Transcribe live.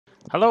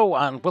Hello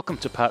and welcome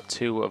to part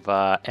 2 of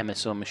our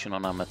MSO mission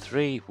on Arma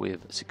 3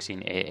 with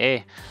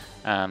 16AA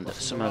and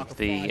some of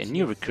the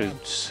new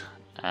recruits,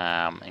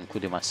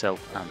 including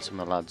myself and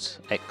some of the lads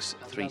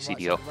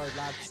X3CDO.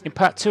 In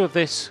part 2 of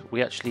this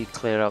we actually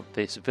clear out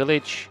this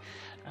village,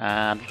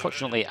 and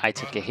unfortunately I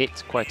took a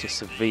hit, quite a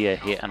severe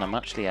hit, and I'm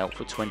actually out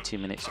for 20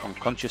 minutes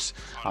unconscious.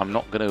 I'm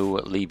not going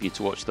to leave you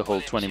to watch the whole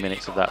 20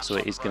 minutes of that, so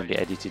it is going to be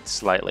edited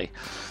slightly.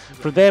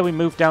 From there we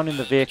move down in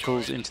the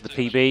vehicles into the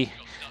PB,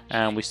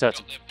 and we start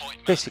to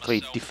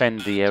basically defend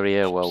the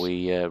area while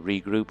we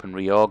regroup and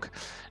reorg,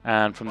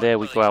 and from there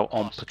we go out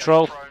on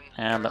patrol,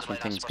 and that's when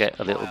things get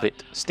a little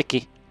bit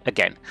sticky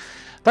again.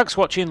 Thanks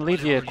for watching,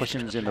 leave your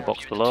questions in the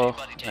box below,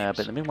 but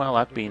in the meanwhile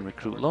I've been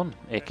Recruit Lun,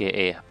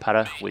 aka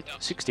Para, with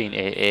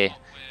 16AA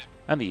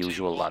and the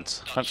usual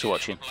lads. Thanks for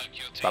watching,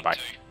 bye bye.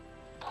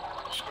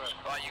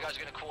 Right, you guys are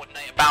going to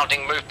coordinate a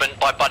bounding movement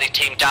by buddy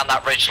team down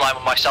that ridge line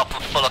with myself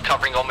and Fuller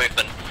covering your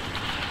movement.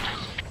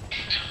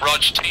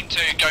 Roger, Team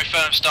 2, go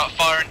firm, start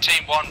firing.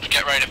 Team 1,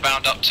 get ready to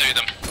bound up to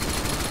them.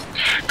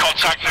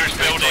 Contact nearest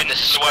building. This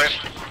is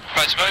Swift.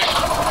 Ready to move?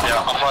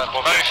 Yeah, I'm right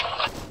above move.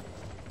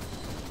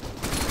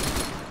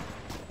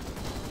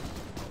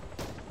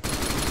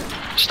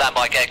 Stand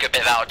by, get a good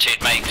bit of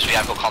altitude, mate, because we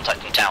have got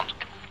contact in town.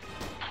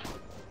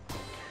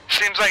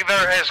 Seems like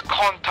there is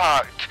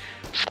contact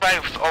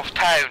south of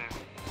town.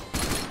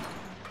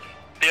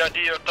 The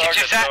ideal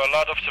target are a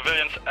lot of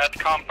civilians at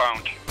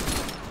compound.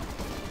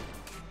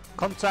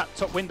 Contact,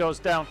 top windows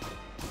down.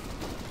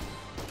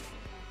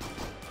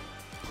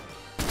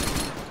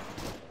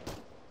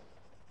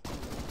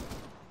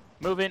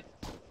 Moving.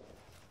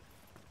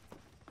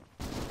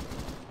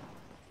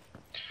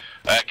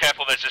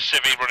 Careful, there's a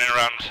civvy running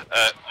around.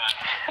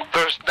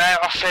 There's now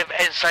a civ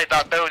inside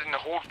that building,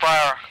 hold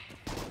fire.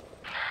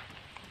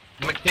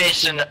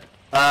 McPherson,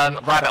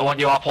 Rabbit, I want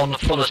you up on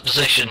Fuller's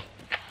position.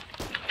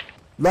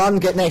 Run,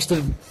 get next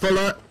to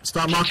Fuller,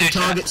 start marking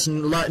targets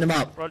and lighting them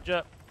up.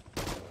 Roger.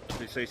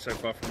 You see so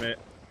far from it.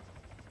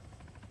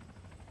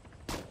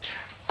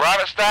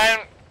 Rabbit's down.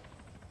 Do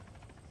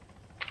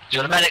you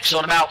want the medics,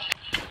 sort them out?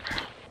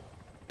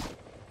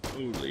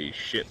 Holy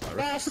shit,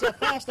 Faster,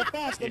 faster,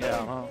 faster,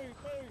 Yeah,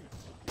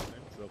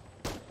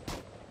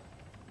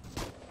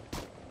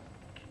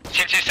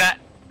 Team 2 set.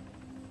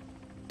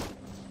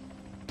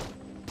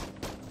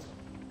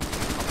 I'm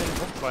being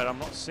gunfire, I'm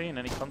not seeing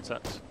any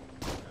contacts.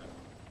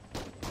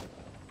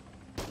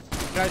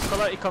 Guys,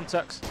 call out your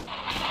contacts.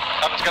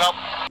 Let's get up.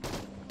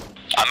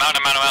 I'm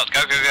out, go.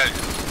 Team 2 set.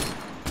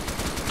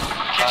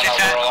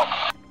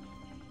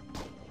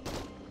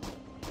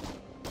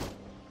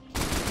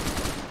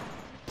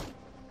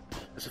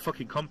 There's a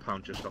fucking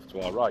compound just off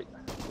to our right,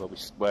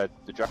 where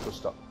the jackal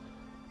stopped.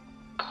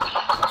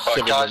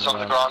 Right, guys on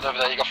the ground over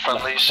there, you got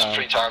friendlies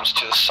 3 times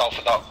to the south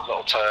of that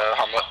little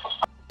hamlet.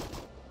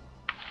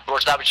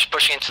 Roger that, we're just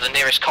pushing into the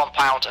nearest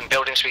compound and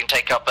buildings so we can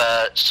take up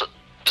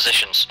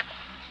positions.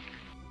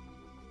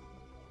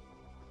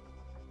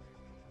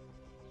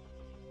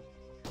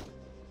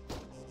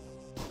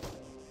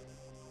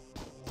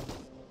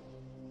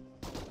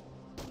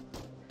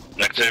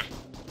 Negative.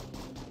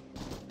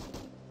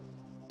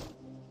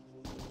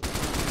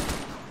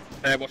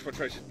 Watch my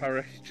traces,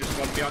 Parry. Just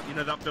gone behind, you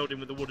know that building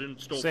with the wooden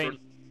storefront?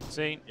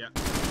 Seen. Yeah.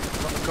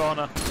 On the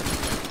corner.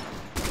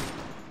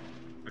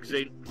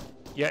 Magazine.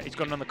 Yeah, he's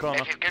gone on the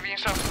corner. If you're giving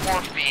yourself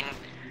morphine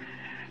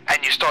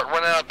and you start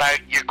running about,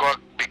 you're going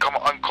to become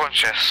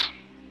unconscious.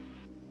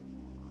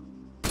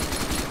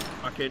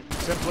 Back in.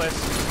 Simplest.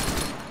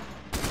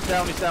 He's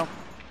down. Yeah, down.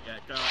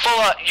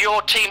 Fuller,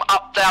 your team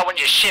up there when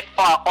you shift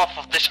fire off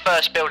of this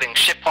first building.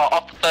 Shift fire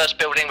off the first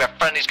building where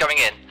friendly's going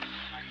in.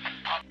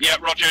 Yeah,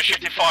 Roger,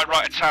 shifting fire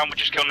right at town, we're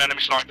just killing an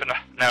enemy sniper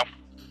now.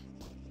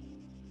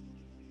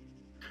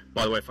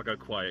 By the way, if I go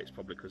quiet, it's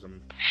probably because I'm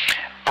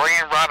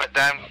Bringing Rabbit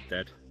down.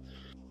 dead.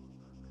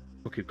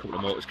 Fucking couple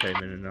of mortars came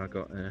in and I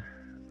got... Are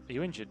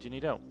you injured? Do you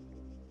need help?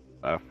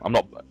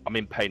 I'm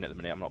in pain at the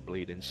minute, I'm not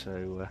bleeding,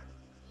 so...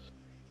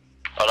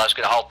 Well, I was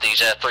going to hold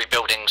these 3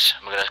 buildings.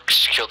 We're going to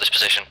secure this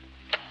position.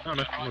 Oh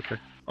no, I'm okay.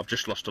 I've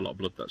just lost a lot of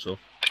blood, that's all.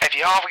 If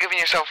you have given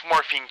yourself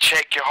morphine,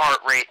 check your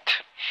heart rate.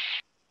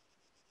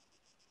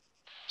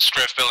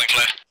 Script, building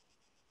clear.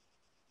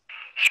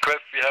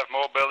 Script, we have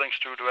more buildings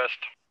to the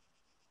west.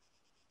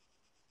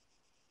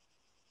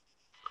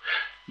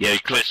 Yeah,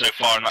 clear so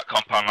far in that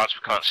compound, lads,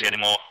 we can't see any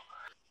more.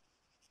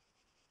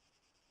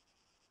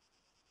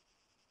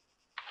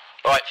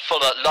 Right,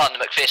 Fuller, Lund,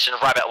 McPherson,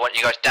 Rabbit, I want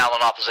you guys down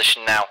on our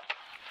position now.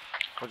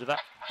 Roger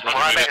that.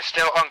 Rabbit is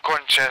still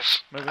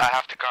unconscious. Moving. I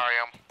have to carry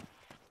him.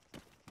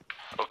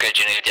 Okay,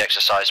 do you need the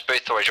exercise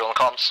booth or is you on the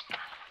comms?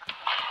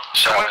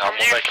 So Coming I'm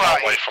from you, making our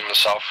Fatty. way from the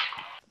south.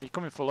 Are you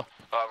coming, Fuller?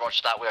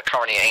 Roger that, we are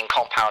currently in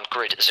compound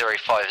grid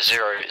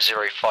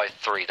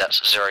 050053, that's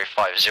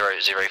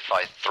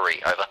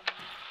 050053, over.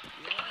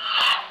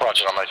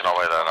 Roger, I'm making our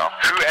way there now.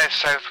 Who is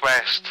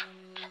southwest?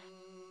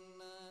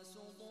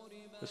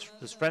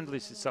 There's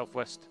friendlies to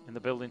southwest in the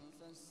building.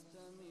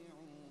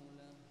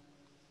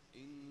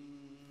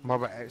 What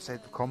about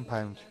outside the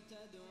compound?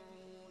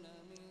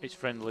 It's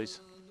friendlies.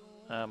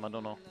 I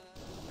don't know.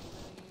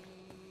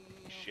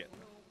 shit.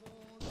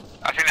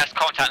 I think that's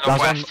contact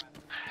northwest.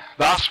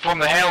 That's from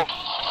the hill.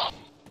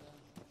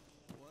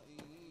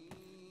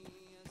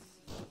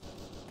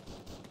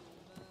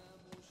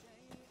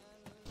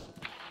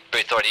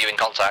 Booth, are you in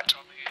contact?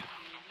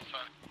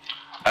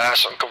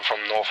 Something come from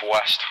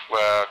northwest,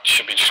 where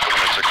should be just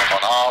coming into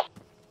compound out.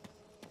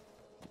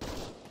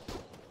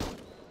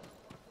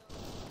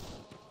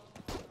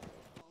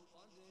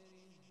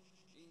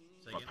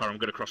 I'm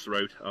going to cross the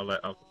road.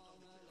 I'll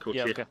coach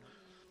you. Okay.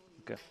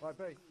 Right,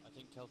 B. I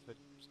think Telford's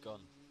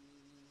gone.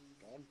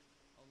 Gone?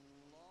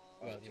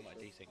 Well, you might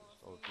D6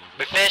 or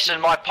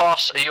McPherson, my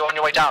pass, are you on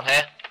your way down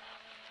here?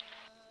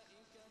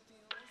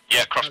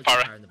 Yeah, cross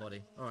para. In the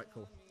body. Alright,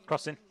 cool.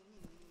 Crossing.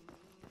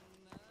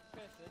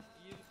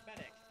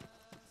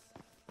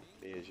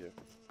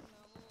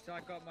 So I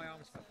got my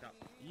arms fucked up.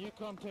 You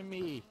come to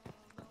me.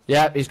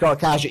 Yeah, he's got a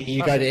casualty.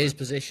 You go to his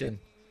position.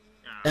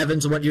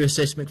 Evans, I want you to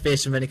assist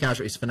McPherson with any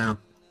casualties for now.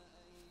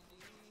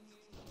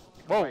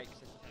 Whoa!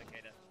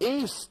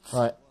 East!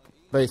 Right,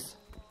 Booth.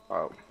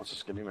 Oh, what's the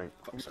skinny, mate?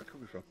 Where's that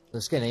coming from? The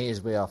skinny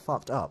is we are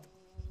fucked up.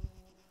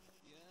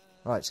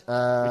 Right, We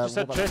just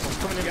had traces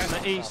coming in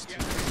from the east.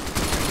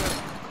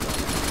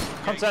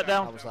 Contact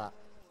down. How was that?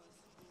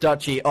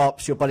 Dutchy,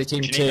 Ops, your buddy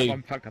team 2.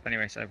 I'm fucked up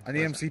anyway, so. And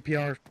the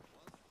MCPR.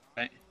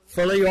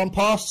 Fuller, you on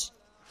pass?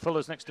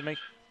 Fuller's next to me.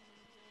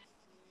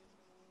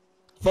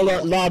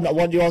 Fuller, Lad, I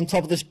want you on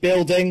top of this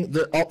building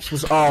that Ops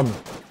was on.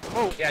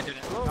 Oh, Yeah, I did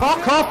it.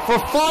 Fuck off for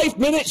 5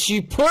 minutes,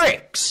 you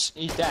pricks!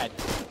 He's dead.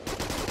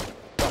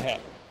 Go ahead.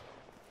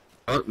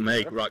 Oh,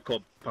 mate. Right,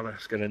 come on.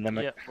 Let's get in there,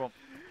 mate. yeah, well,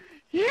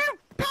 You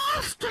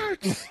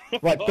bastards!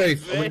 Right,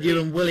 Booth, I want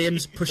you and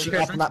Williams pushing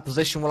up in that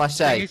position, will I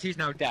say? He's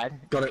now dead.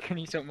 Got it. Can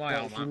you sort my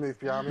arm If you out? move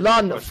behind me.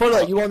 Lon,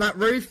 Fuller, you on that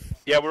roof?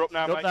 Yeah, we're up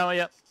now, up mate. now,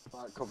 yeah.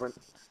 Right, covering.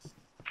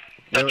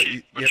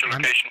 Dutchy, what's your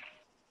location?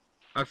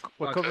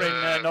 We're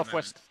covering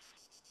northwest,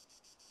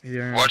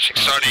 Yeah. Watching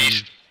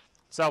southeast.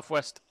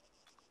 southwest.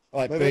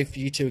 Right, Booth,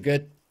 you two are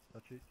good.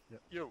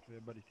 Yo.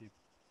 Buddy team.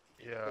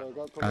 Yeah.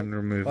 And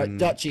removing. Right,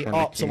 Dutchy,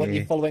 Ops, I want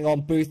you following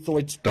on Booth,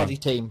 Thoyd's buddy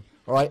team.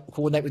 Alright,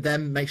 coordinate with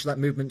them, make sure that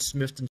movement's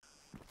smooth and...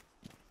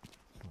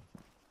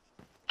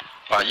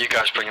 Right, you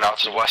guys bring it out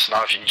to the west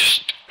now. If you can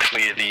just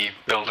clear the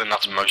building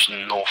that's most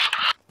north.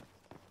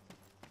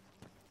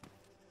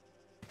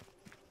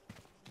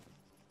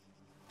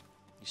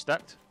 You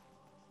stacked?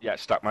 Yeah,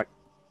 it's stuck, mate.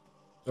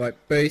 Right,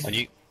 Booth. On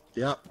you.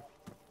 Yeah.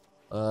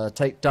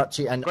 Take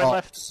Dutchy and Going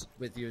Ops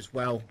with you as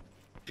well.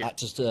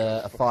 Act as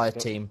a fire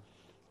team.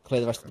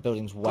 Clear the rest of the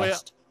buildings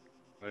west.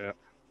 Yeah.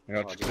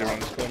 Yeah, just clear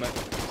around this corner.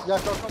 Yeah,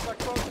 go, come back,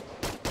 come.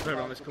 Clear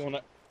around this corner.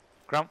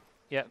 Ground,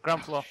 yeah,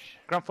 ground floor.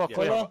 Ground floor Yeah.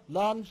 clear. Fuller,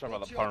 Lan. Sorry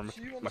about that, power.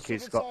 My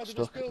keys got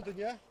stuck.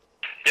 Yeah?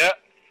 Yeah.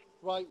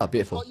 Right. Oh,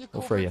 beautiful. Got you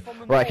All three of you. covered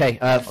from the Right, okay,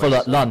 north.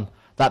 Fuller, Lun.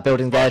 That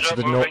building there Roger, to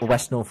the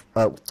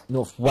moving.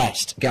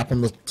 northwest. Get up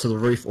on to the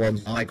roof on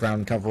high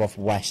ground, cover off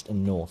west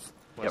and north.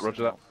 Yeah,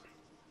 roger that.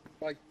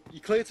 Right, you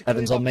clear to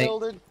Evans clear on that me.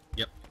 building?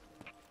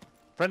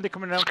 Friendly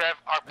coming around. Skev,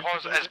 our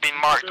pause has been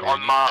marked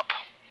on map.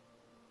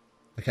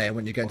 Okay, and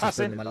when you go into the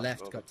Passing. building on my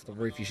left, go up to the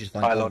roof, you should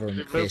find Hi, Oliver Lord.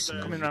 and McPherson.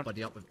 Coming And round.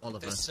 buddy up with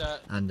Oliver. This,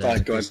 And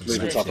Right, go ahead, McPherson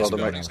leave the says top this loader,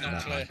 going mate.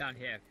 after that. down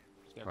here.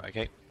 Right,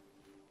 okay.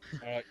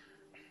 Alright.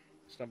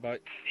 Stand by.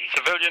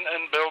 Civilian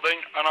in building,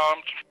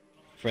 unarmed.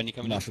 Friendly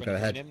coming Marshall, in. go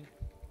friendly ahead.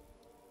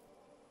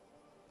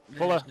 coming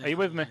Fuller, are you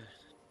with me?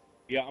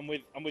 Yeah, I'm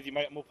with you,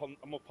 mate. I'm up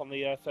on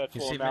the third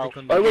in. You floor see now.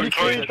 medical- Oh, when you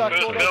Detroit, clear that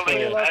first corner, building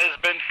clear left. has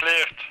been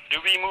cleared. Do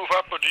we move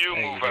up or do you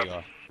There move you up?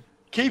 go.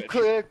 Keep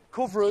clear,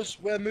 cover us.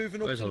 We're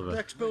moving up Where's to the Oliver?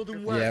 next building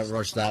Yeah, west.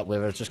 roger that.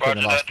 We're just going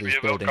to Roger last that, these we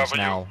will buildings cover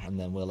you. now, and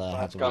then we'll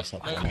have a go.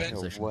 reset No, from that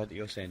position. What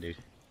you're saying, dude?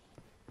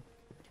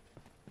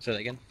 Say that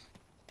again.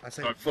 I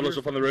say, Alright, Fuller's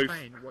up on the roof.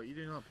 What are you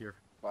doing up here?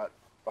 Right,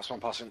 that's one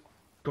passing.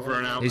 Cover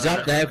her now. He's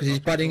up there because he's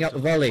buddying up the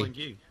volley.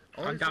 You.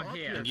 Oh, I'm he's down up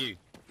here. here. And you.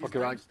 Fuck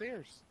around.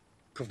 Downstairs.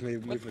 Cover me,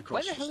 moving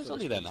across. Where the hell is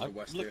Ollie then? I the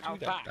west look here. out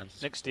back.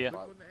 Next to you.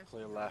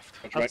 Clear left.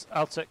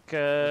 I'll take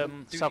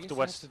south to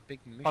west.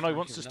 Oh no, he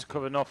wants us to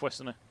cover northwest,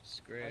 doesn't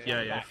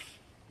Yeah, yeah.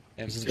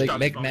 This is a big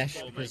big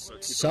mesh because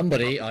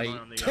somebody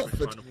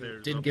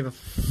didn't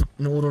give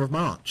an order of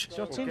march. he? Is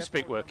your team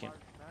speak working?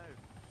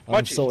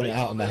 I'm sorting it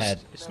out in my head.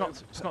 It's not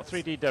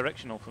 3D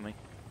directional for me.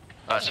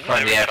 That's a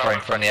friendly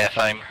airframe, friendly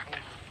airframe.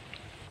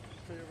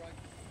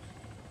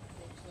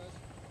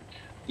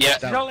 Yeah,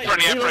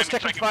 Helo's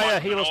taking fire,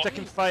 Helo's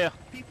taking fire.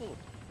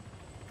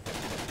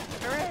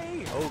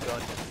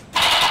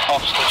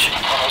 Ops, Dutchy,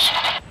 on us.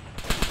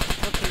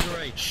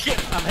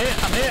 Shit, I'm here.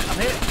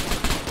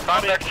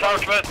 contact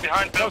southwest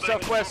behind Go building.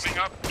 southwest.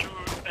 Moving up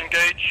to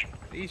engage.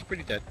 He's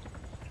pretty dead.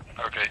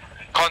 Okay.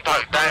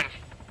 Contact down.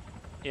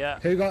 Yeah.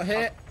 Who got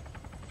hit?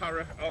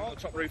 Para, on the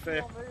top roof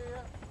here.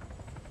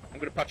 I'm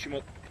going to patch him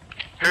up.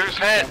 Who's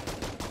hit?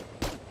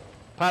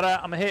 Para,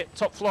 I'm hit,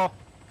 top floor.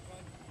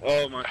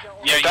 Oh my.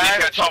 Yeah, you need to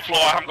get top floor.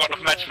 I haven't got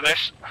enough meds for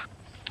this.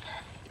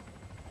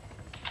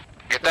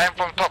 Get down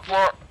from top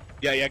floor.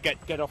 Yeah,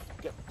 get off,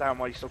 get down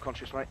while you're still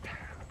conscious, mate.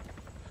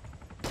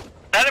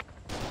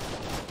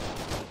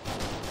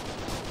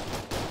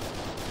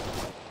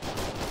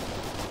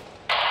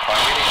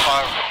 Right, we need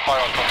fire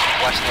Fire on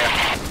contact west near.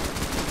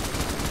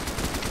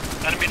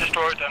 Enemy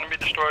destroyed, enemy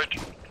destroyed.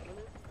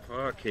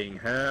 Fucking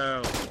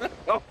hell.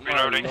 Oh,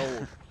 reloading.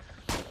 Lord.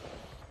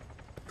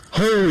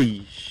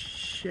 Holy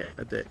shit,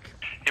 a dick.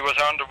 He was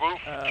on the roof.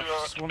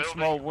 One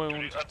small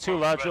wound, 2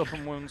 large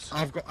open wounds.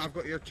 I've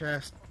got your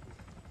chest.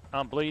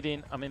 I'm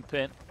bleeding, I'm in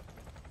pain.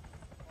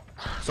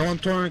 Someone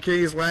tourniquet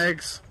his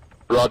legs.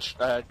 Rog,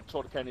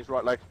 tourniquet his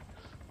right leg.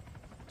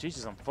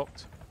 Jesus, I'm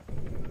fucked.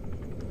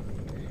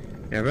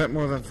 Yeah, a bit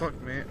more than fuck,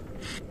 mate.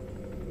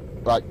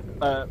 Right,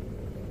 I've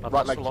right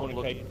lost leg a lot of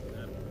blood. tourniquet.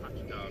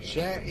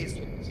 Shit, he's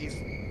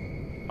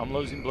I'm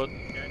losing blood.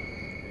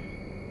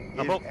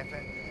 I'm up.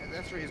 If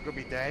this rate, he's gonna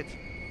be dead.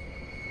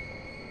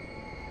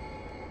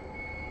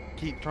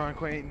 Keep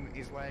tourniqueting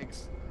his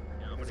legs.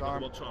 Yeah, His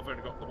arm. I've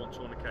only got the one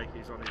tourniquet,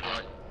 he's on his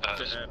right.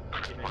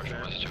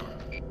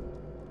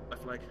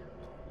 Left leg.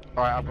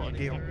 Alright, I've got to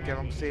give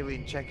him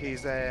saline, check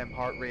his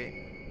heart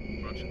rate.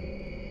 Roger.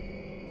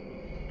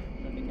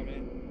 Let me come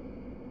in.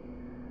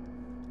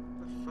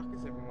 Where the fuck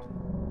is everyone?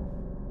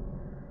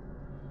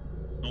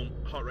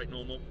 Heart rate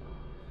normal.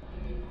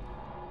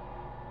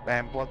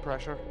 Blood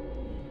pressure.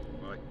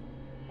 Right.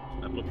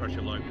 Blood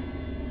pressure low.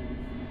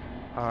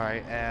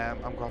 Alright, I'm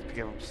gonna have to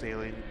give him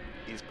saline.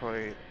 He's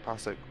probably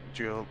passed out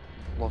due to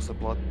loss of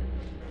blood.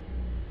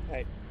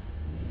 Hey.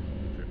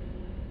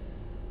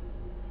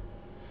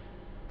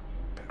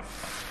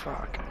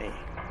 Fuck me.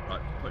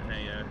 Right, putting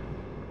a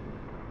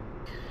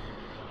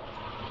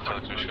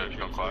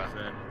Gone quiet.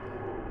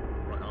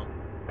 right arm.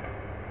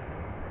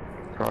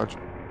 Roger.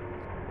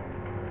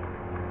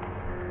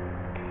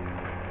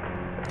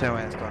 Tell me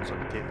when it's done so I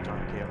can take the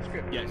tourniquet off.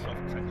 Yeah, it's off.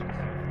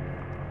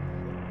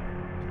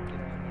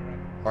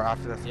 Or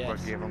after this, Yes. we're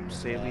gonna give him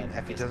saline.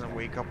 If he doesn't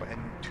wake up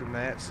in 2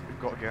 minutes, we've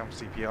got to give him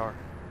CPR.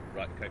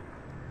 Right, okay.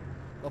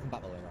 Welcome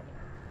back, by the way, Robert.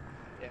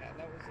 Yeah,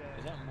 that was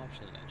Is that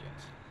Marshall again,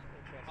 James?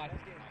 interesting. I was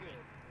getting good.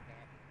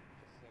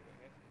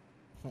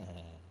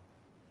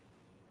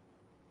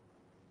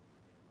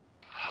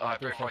 Alright,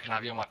 Brief, I can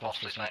have you on my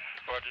post, please, mate.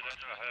 Roger that,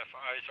 I have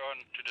eyes on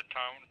to the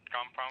town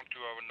compound to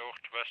our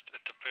northwest.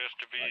 It appears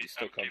to be Right, he's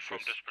still empty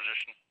from conscious. this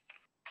position.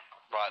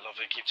 Right,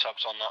 lovely, keep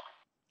tabs on that.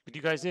 Could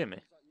you guys hear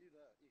me?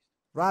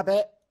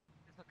 Rabbit.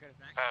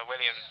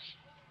 Williams.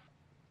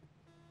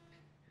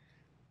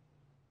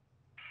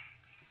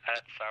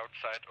 Heads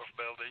outside of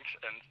buildings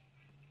and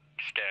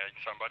scaring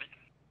somebody.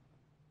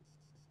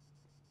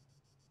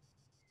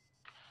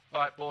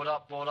 Right, board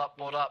up, board up,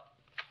 board up.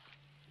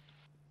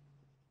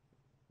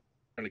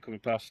 Only coming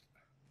past.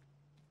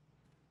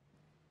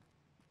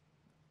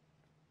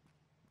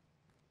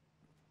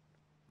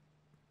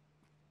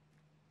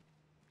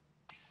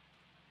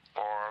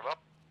 Board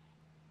up.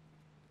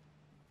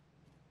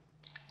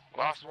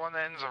 Last one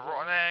then's a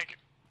rotten egg.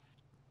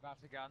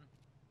 That's a gun.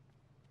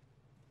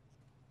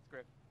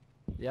 Script.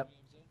 Yep.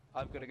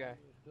 I've got to go.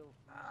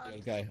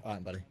 Okay,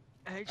 alright, buddy.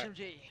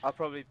 HMG. I'll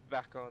probably be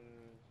back on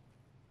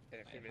in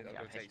a few minutes.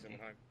 I'll go take someone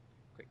home.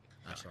 Quick.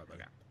 That's right,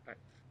 buddy.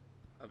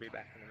 I'll be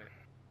back in a minute.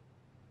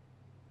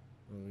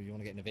 Well, you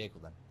want to get in the vehicle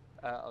then?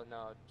 Oh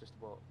no, just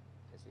about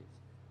seats.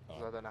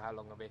 Because I don't know how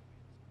long I'll be.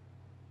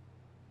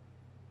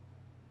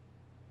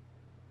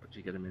 Did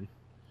you get him in?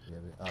 Yeah,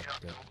 I'll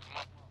do it.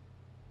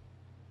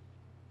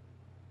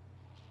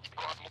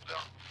 Go up there.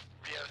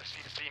 Via the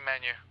C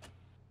menu.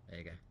 There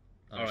you go.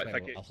 Alright,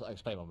 thank you. I'll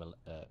explain when we're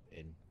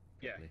in.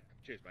 Yeah. properly.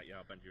 Cheers, mate. Yeah,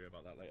 I'll bend you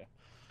about that later.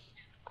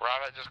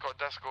 Rabbit just got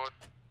discoed.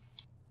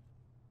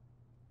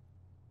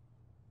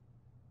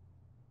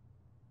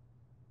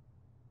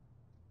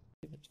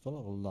 It's full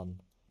of Lun.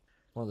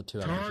 One of the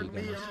two Turn MG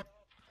me gunners. up!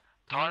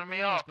 Turn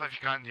me up if you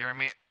can't hear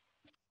me.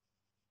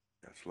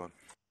 Yes, Lon.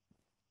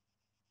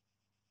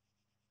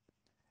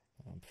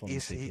 I'm performing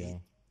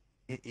CPR.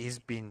 He's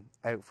been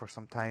out for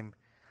some time.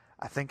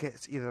 I think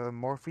it's either the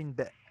morphine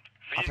bit.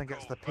 I think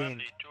it's the pain.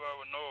 To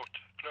our north,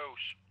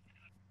 close.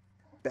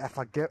 But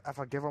if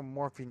I give him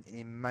morphine,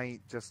 he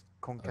might just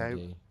conk out.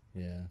 Okay,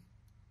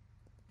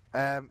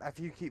 yeah. If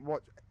you keep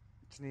watching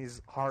his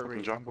heart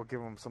rate, I'm gonna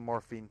give him some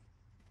morphine.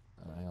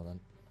 Hang on then.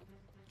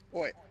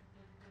 Wait.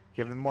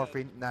 Give him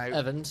morphine now.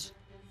 Evans.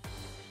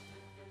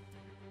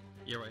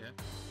 Yeah, right here.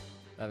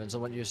 Evans, I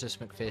want you to assist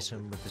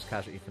McPherson with this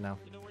casualty for now.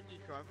 You know when you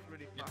drive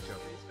really fast on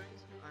these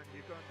things and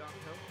you're going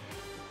downhill,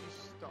 you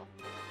stop.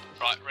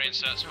 Right,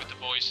 reinserts with the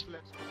boys.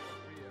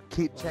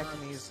 Keep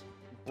checking his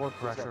blood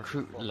pressure.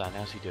 Lan,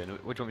 how's he doing?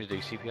 What do you want me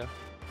to do, CPR?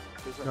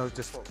 No,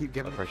 just keep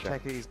giving, Blood pressure.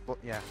 checking his blood.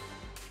 Yeah.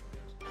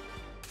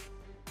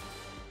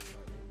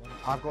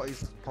 I've got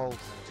his pulse.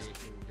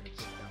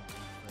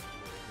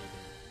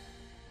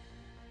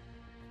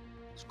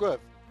 Squiv.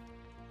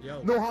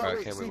 Yo. No heart Right,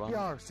 rate. okay, we won.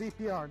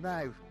 CPR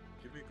now.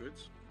 Give me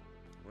goods.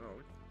 Where are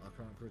we? Our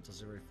current grid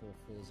is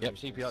 044. Yep,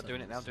 CPR,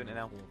 doing it now, doing it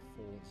now.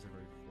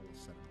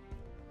 44047.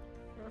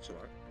 That's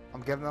alright.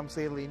 I'm giving them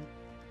saline.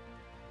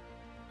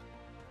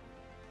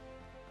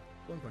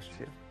 One question.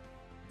 Shit.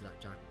 Did that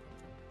jacket come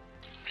from?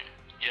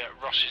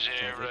 Yeah, Ross is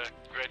here.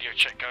 Radio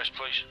check, guys,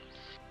 please.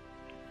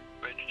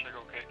 Radio check,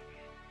 okay.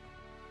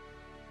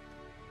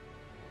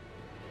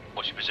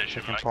 What's your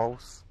position, Checking mate?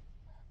 pulse.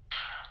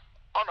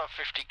 On a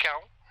 50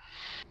 cal.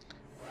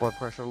 Blood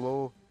pressure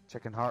low,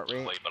 checking heart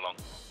rate. Where you belong.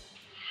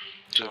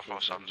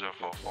 047,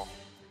 044.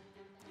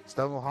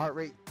 Still no heart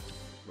rate.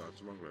 Well, it's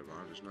the wrong way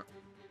around, isn't it?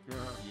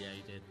 Yeah,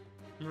 you did.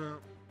 Yeah.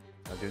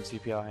 I'm doing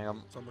CPR, hang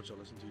on. So much I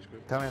listen to you,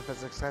 Script. Tell me if it's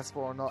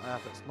successful or not, and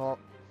if it's not,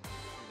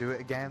 do it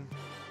again.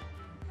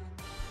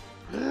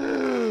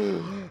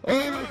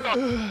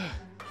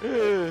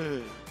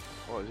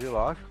 What is your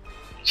life?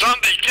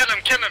 Zombie, kill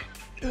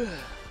him!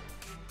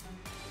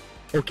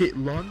 Okay,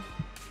 Lon,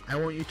 I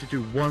want you to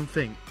do one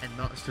thing, and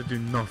that's to do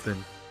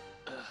nothing.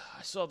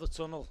 I saw the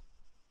tunnel.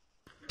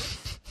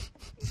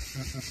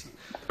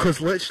 Cause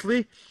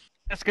literally,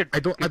 that's good. I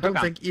don't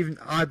think even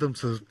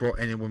Adams has brought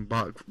anyone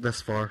back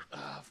this far.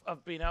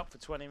 I've been out for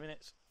 20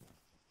 minutes.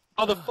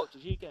 How the fuck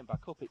did you get back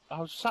up? I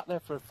was sat there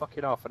for a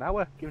fucking half an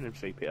hour giving him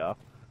CPR.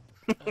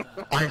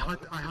 I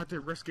had to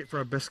risk it for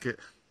a biscuit.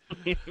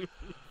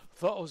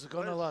 Thought I was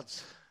gonna,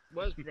 lads.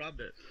 Where's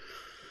Rabbit?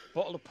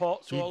 Bottle of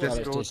port to all of us.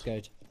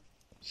 Discoed.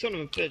 Son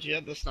of a bitch, you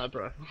had the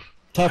sniper.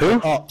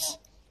 Telford Ops.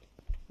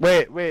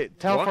 Wait,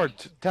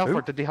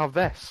 Telford, did he have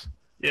this?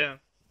 Yeah.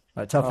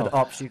 Right, Telford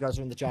Ops, you guys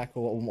are in the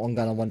Jackal, one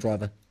gun and one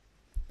driver.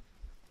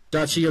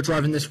 Dutchy, you're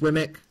driving this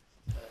Wimmick?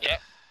 Yeah.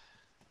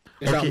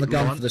 Who's out on the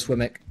gun for this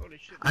Wimmick?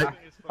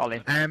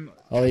 Ollie.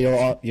 Ollie,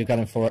 you're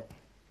gunning for it.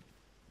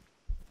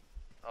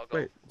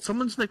 Wait,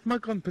 someone's nicked my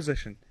gun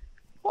position.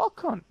 What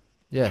gun?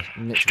 Yeah,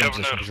 nicked gun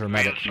position because you're a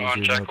medic.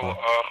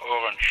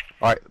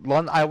 Alright,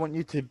 Lon, I want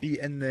you to be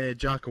In the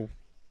Jackal.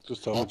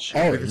 Just tell me.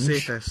 With the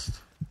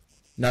safest.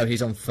 No,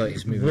 he's on foot,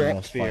 he's moving Walk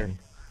whilst fear. fighting.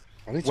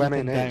 I need women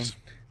some down. names.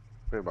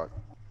 Wait back.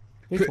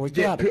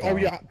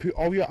 Put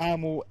all your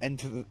ammo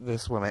into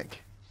this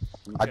Wimmick.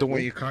 I don't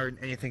want you carrying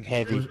anything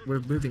heavy. We're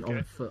moving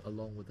on foot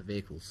along with the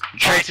vehicles.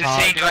 Trace the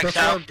scene, That's direct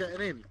why out. I'm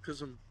getting in,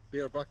 because I'm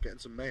here back getting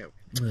some mail.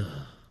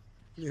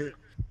 Yeah.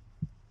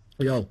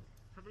 Yo.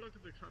 Have a look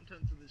at the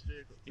contents of this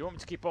vehicle. You want me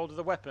to keep hold of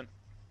the weapon?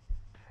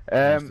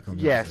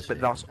 Yes, but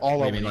that's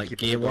all I You mean want like to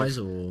keep gear-wise,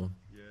 or...?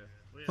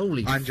 Yeah.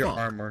 Holy And your fuck.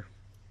 armor.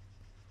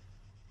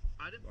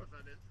 I didn't put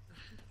that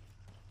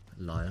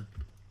in. Liar.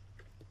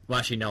 Well,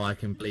 actually, no, I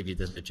can believe you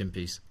there's a gym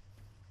piece.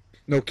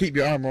 No, keep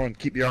your armor on.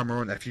 Keep your armor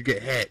on. If you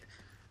get hit,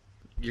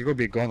 you're gonna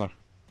be a gunner.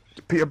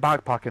 Put your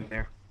backpack in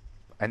there,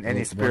 and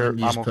any spare Why don't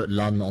you just ammo. put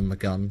Lun on the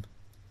gun?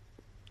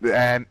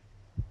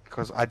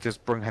 Because I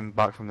just bring him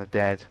back from the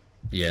dead.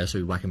 Yeah, so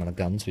we whack him on a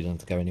gun so we don't have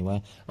to go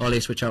anywhere. Ollie,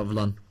 switch out with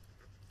Lun.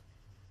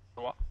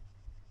 What?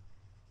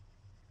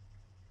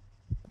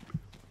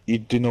 You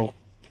do know.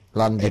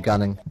 Lun, you're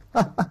gunning.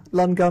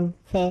 Lun gun.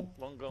 Long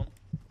gone.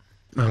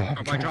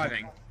 Am I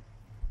driving?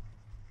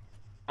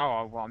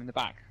 Oh, well, I'm in the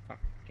back. Fuck,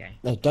 okay.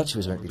 No, Dutchy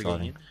was meant to be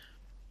driving.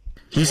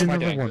 He's What am I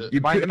another doing? one.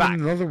 You Why put in the him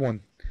in another one.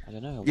 I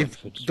don't know. You've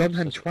done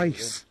him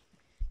twice.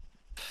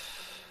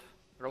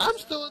 I'm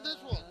still in this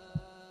one.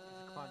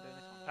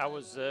 I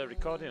was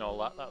recording all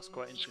that. That's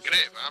quite interesting.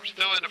 Great, I'm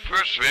still in the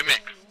first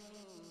Wimmick.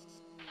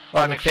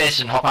 Right,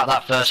 McPherson, hop out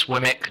that first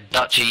Wimmick.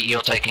 Dutchy,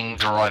 you're taking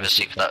driver's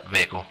seat for that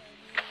vehicle.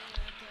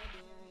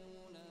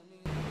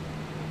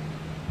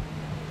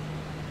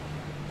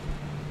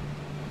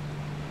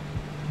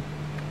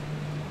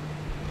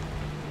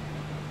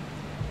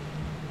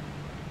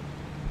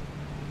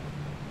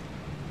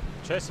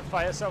 Tracer,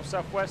 fire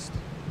southwest.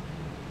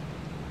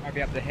 I'll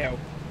be up the hill.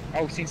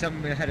 Oh, seen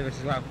someone ahead of us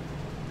as well.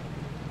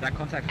 That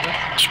contact with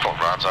us? Spot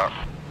rounds out.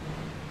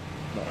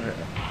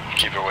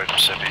 Keep away from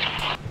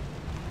Sippy.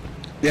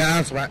 Yeah,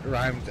 that's right.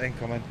 Round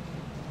incoming.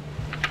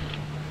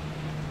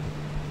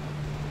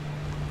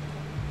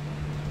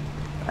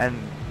 And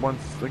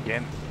once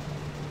again,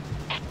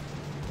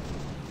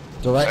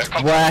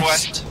 Direct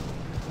west.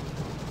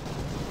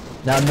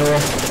 Now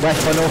north.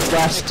 West by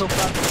northwest.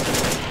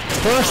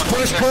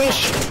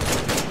 Push.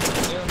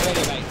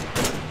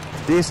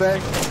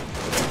 desync.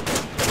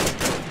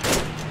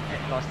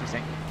 Lost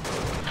desync.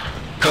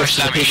 Push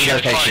to the PB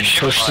location.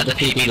 Push to the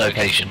PB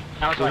location.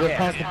 We're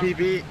past the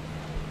PB.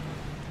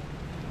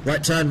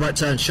 Right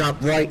turn, sharp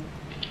right.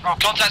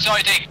 Contact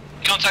ID!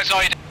 Contact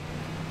ID!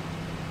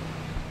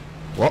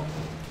 What?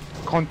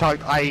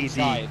 Contact ID.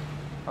 Inside.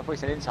 I thought you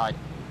said inside.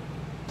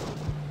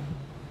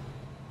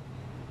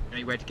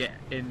 Anywhere to get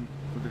in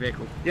with the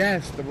vehicle?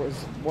 Yes, there was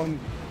one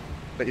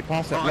that you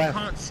passed Oh, it I left.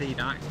 can't see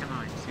that, can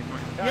I? See my...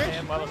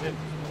 Yeah, well, I did.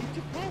 You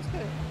just passed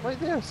it. Right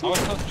there. I was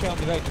concentrating on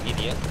the road, you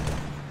idiot.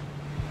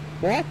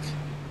 What?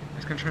 I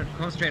was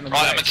concentrating on the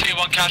Right, road. I'm a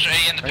T1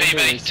 casualty in the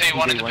PB.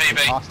 T1 in the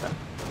PB.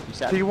 You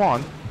said.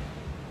 T1.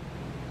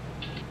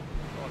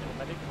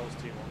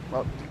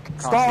 Well,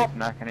 Can't stop! see from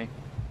there, can he?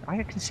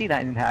 I can see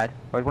that in the head.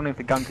 I was wondering if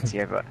the gun could see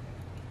over it.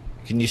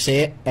 Can you see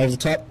it over the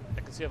top?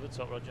 I can see over the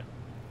top, Roger.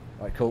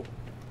 Right, cool.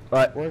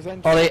 Right, Where's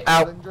injury? Ollie,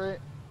 out. Injury?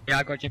 Yeah,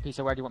 I got GP,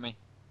 so where do you want me?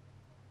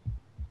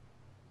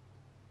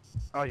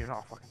 Oh, you're not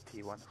a fucking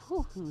T1.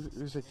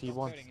 Who's a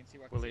T1?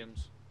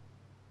 Williams.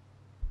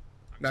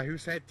 Now, who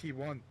said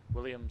T1?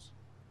 Williams.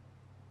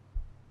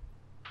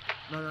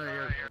 No,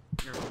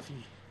 you're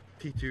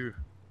T2.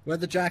 Where's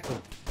the jackal?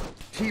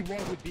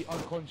 T1 would be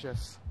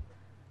unconscious.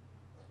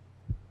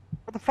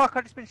 What the fuck?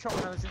 I just been shot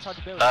when I was inside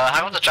the building.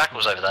 Hang on, the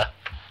jackal's over there.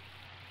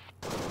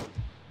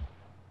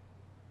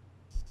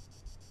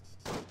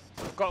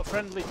 got a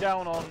friendly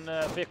down on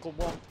vehicle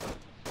 1.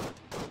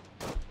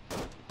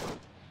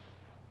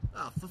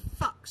 Ah, for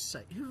fuck's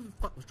sake, who the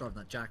fuck was driving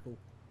that jackal?